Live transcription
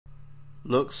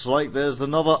Looks like there's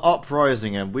another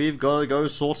uprising and we've got to go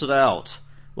sort it out.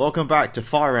 Welcome back to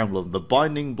Fire Emblem, the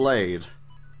Binding Blade.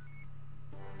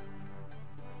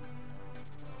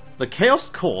 The chaos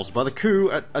caused by the coup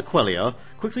at Aquila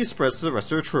quickly spreads to the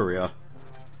rest of Etruria.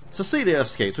 Cecilia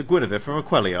escapes with Guinevere from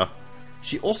Aquila.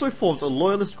 She also forms a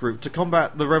loyalist group to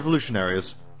combat the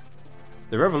revolutionaries.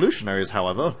 The revolutionaries,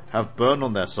 however, have Bern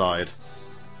on their side.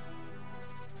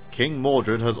 King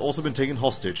Mordred has also been taken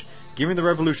hostage, giving the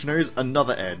revolutionaries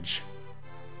another edge.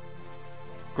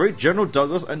 Great General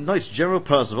Douglas and Knight General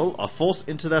Percival are forced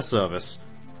into their service.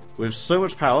 With so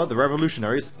much power, the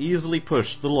revolutionaries easily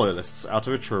push the loyalists out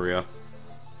of Etruria.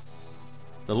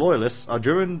 The loyalists are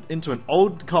driven into an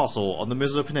old castle on the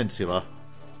Mizar Peninsula.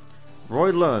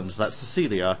 Roy learns that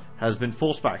Cecilia has been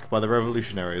forced back by the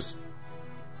revolutionaries.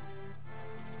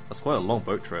 That's quite a long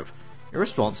boat trip. In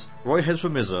response, Roy heads for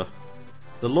Mizar.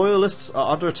 The loyalists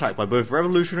are under attack by both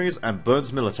revolutionaries and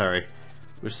Bern's military.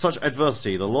 With such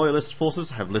adversity, the loyalist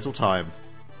forces have little time.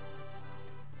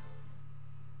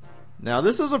 Now,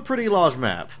 this is a pretty large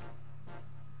map.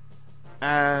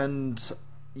 And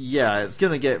yeah, it's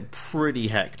gonna get pretty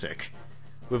hectic.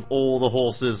 With all the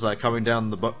horses coming down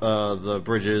the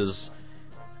bridges.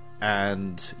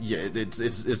 And yeah,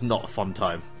 it's not a fun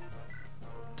time.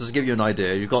 Just to give you an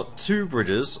idea, you've got two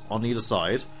bridges on either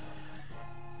side.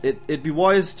 It'd be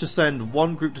wise to send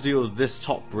one group to deal with this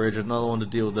top bridge and another one to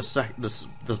deal with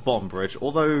this bottom bridge.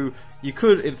 Although you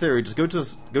could, in theory, just go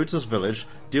to this village,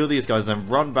 deal with these guys, then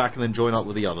run back and then join up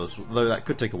with the others. Though that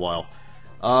could take a while.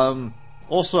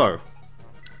 Also,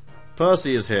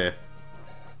 Percy is here.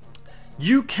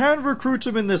 You can recruit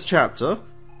him in this chapter,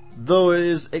 though it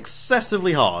is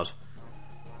excessively hard.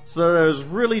 So there's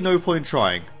really no point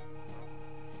trying.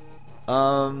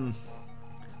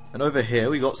 And over here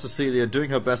we got Cecilia doing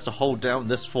her best to hold down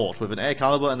this fort with an air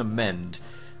caliber and a mend.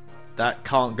 That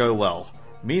can't go well.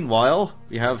 Meanwhile,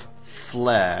 we have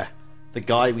Flair, the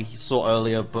guy we saw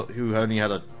earlier but who only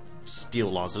had a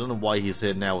steel lance. I don't know why he's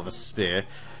here now with a spear.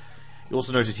 You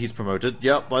also notice he's promoted.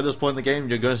 Yep, by this point in the game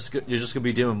you're just going to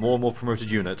be dealing with more and more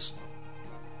promoted units.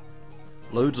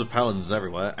 Loads of paladins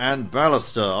everywhere, and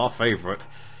Ballister, our favourite.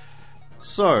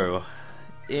 So,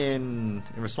 in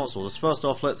response to all this, first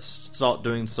off, let's start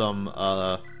doing some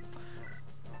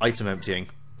item emptying.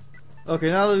 Okay,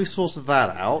 now that we've sorted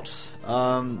that out,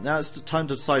 now it's time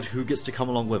to decide who gets to come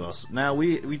along with us. Now,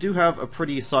 we do have a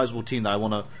pretty sizable team that I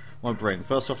want to bring.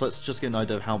 First off, let's just get an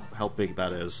idea of how big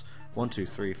that is. 1, 2,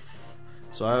 3.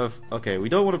 So I have. Okay, we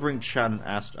don't want to bring Shanna.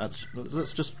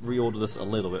 Let's just reorder this a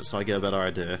little bit so I get a better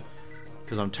idea,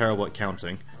 because I'm terrible at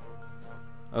counting.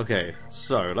 Okay,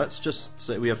 so let's just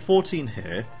say we have 14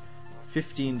 here,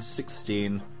 15,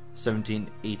 16, 17,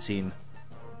 18,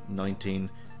 19,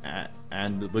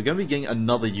 and we're going to be getting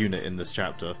another unit in this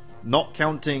chapter. Not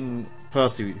counting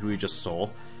Percy, who we just saw.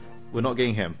 We're not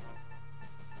getting him.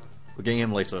 We're getting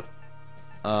him later.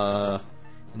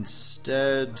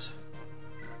 Instead,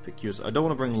 pick yours. I don't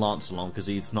want to bring Lance along because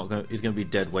he's going to be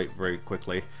dead weight very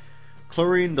quickly.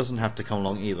 Clarine doesn't have to come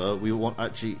along either. We want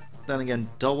actually. Then again,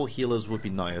 double healers would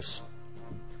be nice.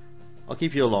 I'll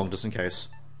keep you along just in case.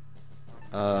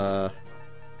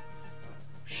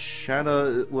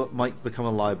 Shanna might become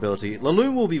a liability.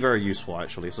 Lilina will be very useful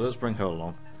actually, so let's bring her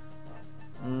along.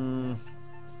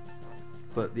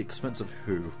 But at the expense of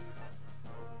who?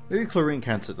 Maybe Clarine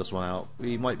can sit this one out.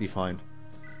 We might be fine.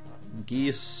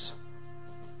 Geese.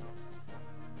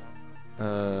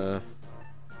 Man,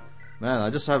 I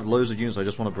just have loads of units I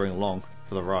just want to bring along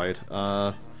for the ride.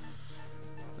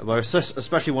 But I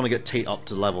especially want to get Tate up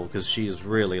to level because she is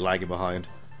really lagging behind.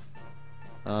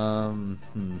 If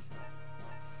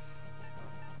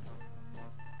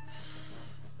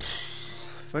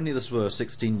only this were a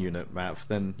 16 unit map,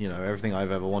 then you know everything I've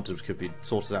ever wanted could be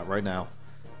sorted out right now.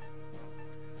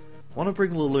 Want to bring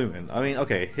Lilina in? I mean,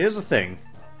 okay. Here's the thing: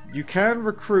 you can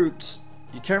recruit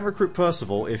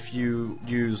Percival if you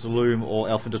use Loom or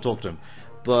Elfin to talk to him,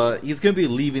 but he's going to be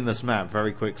leaving this map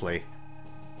very quickly.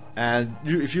 And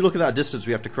if you look at that distance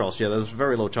we have to cross, yeah, there's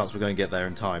very low chance we're going to get there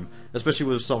in time. Especially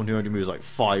with someone who only moves like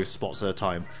 5 spots at a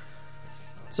time.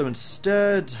 So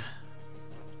instead...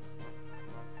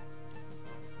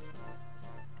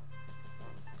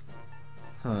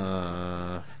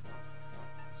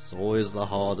 It's always the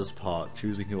hardest part,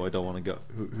 choosing who I don't want to go,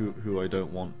 who I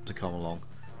don't want to come along.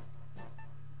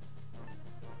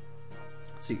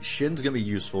 See, Shin's going to be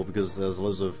useful because there's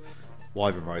loads of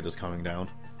Wyvern Riders coming down.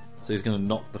 So he's going to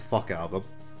knock the fuck out of them.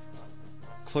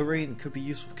 Clarine could be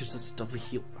useful because it's double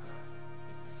heal.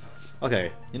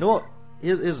 Okay, you know what?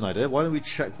 Here's an idea. Why don't we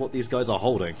check what these guys are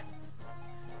holding?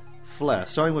 Flair,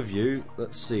 starting with you.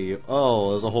 Let's see.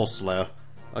 Oh, there's a horse slayer.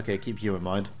 Okay, keep you in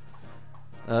mind.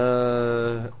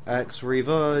 Axe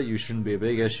Reaver, you shouldn't be a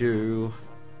big issue.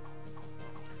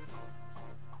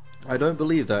 I don't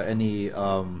believe there are any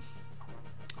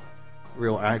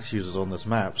real axe users on this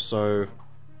map, so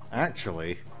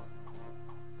actually,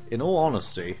 in all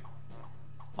honesty,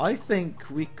 I think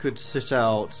we could sit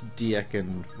out Dieck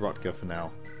and Rutger for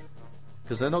now,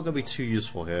 because they're not going to be too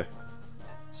useful here.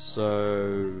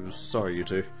 So, sorry you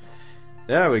two.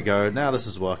 There we go, now this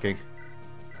is working.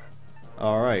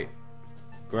 Alright,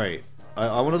 great.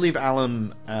 I want to leave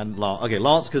Alen and Lance. Okay,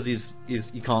 Lance because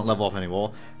he can't level up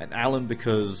anymore, and Alen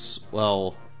because,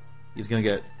 well, he's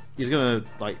gonna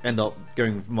like end up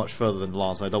going much further than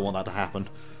Lance. And I don't want that to happen.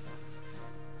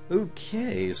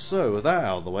 Okay, so with that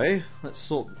out of the way, let's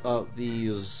sort out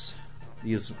these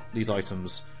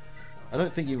items. I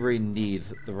don't think you really need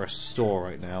the restore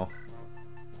right now.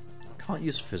 Can't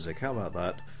use physic. How about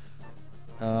that?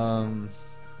 You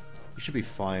should be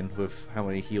fine with how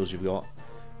many heals you've got.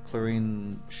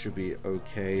 Clarine should be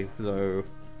okay, though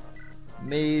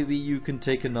maybe you can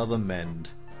take another mend.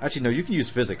 Actually, no, you can use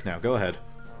physic now. Go ahead.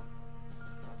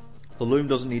 The loom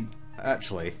doesn't need...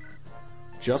 Actually,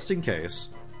 just in case,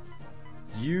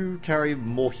 you carry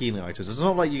more healing items. It's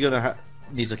not like you're gonna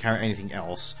need to carry anything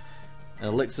else. An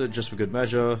elixir just for good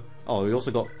measure. Oh, we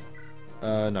also got...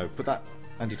 no, put that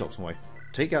antitoxin away.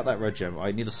 Take out that red gem.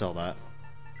 I need to sell that.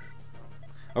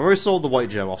 I've already sold the white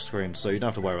gem off screen, so you don't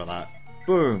have to worry about that.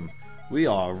 Boom! We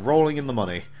are rolling in the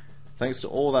money. Thanks to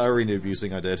all that arena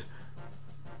abusing I did.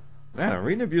 Man,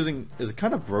 arena abusing is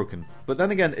kind of broken. But then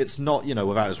again, it's not, you know,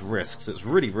 without its risks. It's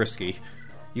really risky.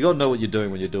 You gotta know what you're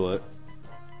doing when you do it.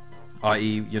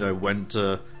 I.e., you know, when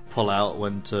to pull out,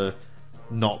 when to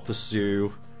not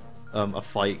pursue a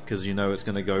fight, because you know it's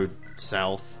gonna go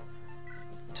south.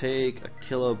 Take a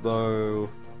killer bow.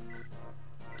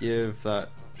 Give that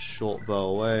short bow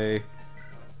away.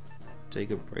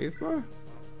 Take a brave bow?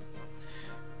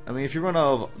 I mean, if you run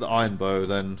out of the iron bow,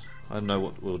 then I don't know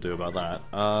what we'll do about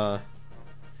that.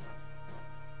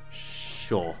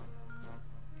 Sure.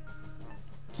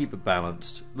 Keep it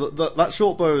balanced. That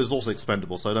short bow is also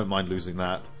expendable, so I don't mind losing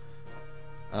that.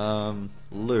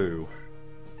 Lugh.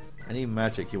 Any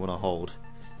magic you want to hold?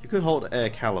 You could hold Air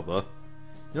Caliber.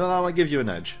 You know, that might give you an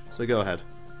edge, so go ahead.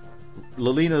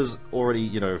 Lilina's already,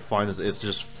 you know, fine as it is to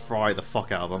just fry the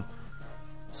fuck out of them.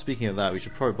 Speaking of that, we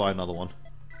should probably buy another one.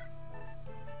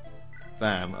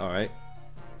 Bam, alright.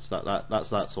 So that's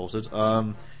that sorted.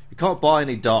 You can't buy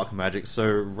any dark magic, so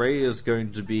Ray is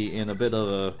going to be in a bit of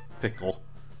a pickle.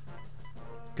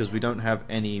 Because we don't have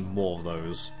any more of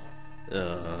those.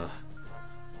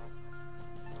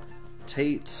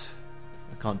 Tate,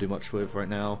 I can't do much with right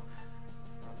now.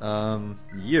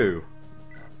 You.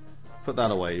 Put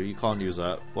that away, you can't use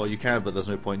that. Well, you can, but there's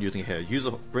no point using it here.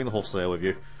 Bring the Horse Slayer with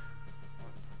you.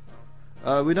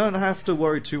 We don't have to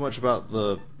worry too much about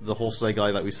the Horse Slayer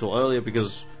guy that we saw earlier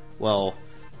because, well,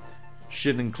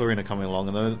 Shin and Clarine are coming along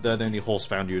and they're the only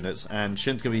horse-bound units, and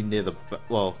Shin's going to be near the...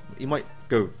 well, he might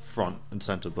go front and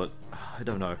center, but I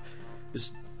don't know. He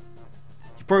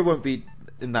probably won't be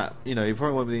in that, you know, he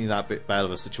probably won't be in that bit bad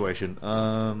of a situation.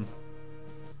 Do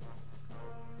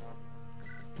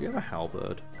you have a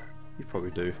halberd? You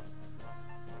probably do.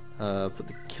 Put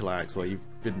the killer axe away.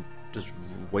 You've been just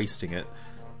wasting it.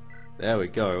 There we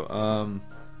go.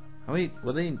 How many...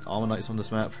 were there any armor knights on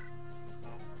this map?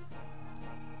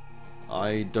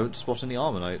 I don't spot any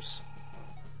armor knights.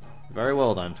 Very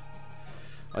well then.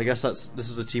 I guess this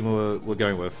is the team we're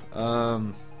going with.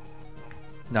 Now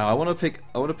I want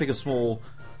to pick a small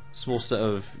set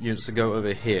of units to go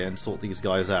over here and sort these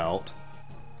guys out.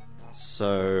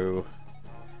 So,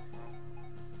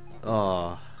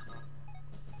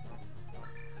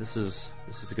 this is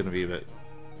going to be a bit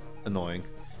annoying.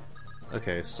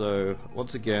 Okay, so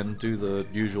once again, do the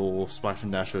usual splash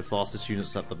and dash with fastest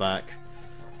units at the back.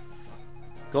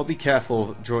 Gotta be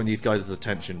careful drawing these guys'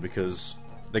 attention because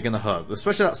they're gonna hurt,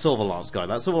 especially that Silver Lance guy.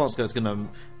 That Silver Lance guy is gonna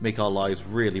make our lives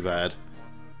really bad.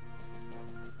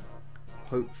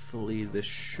 Hopefully this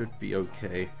should be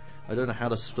okay. I don't know how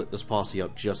to split this party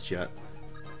up just yet.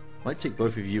 Might take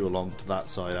both of you along to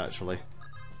that side actually.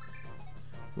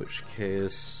 Which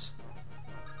case...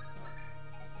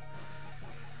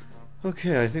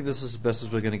 okay, I think this is as best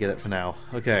as we're going to get it for now.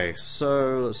 Okay,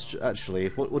 so let's actually,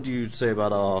 what do you say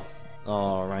about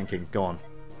our ranking? Go on.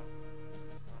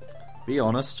 Be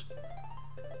honest.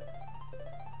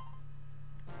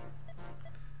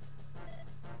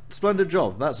 Splendid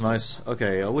job, that's nice.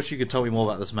 Okay, I wish you could tell me more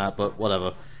about this map, but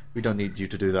whatever. We don't need you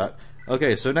to do that.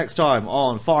 Okay, so next time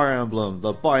on Fire Emblem,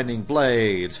 the Binding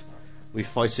Blade, we're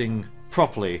fighting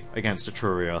properly against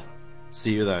Etruria.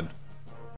 See you then.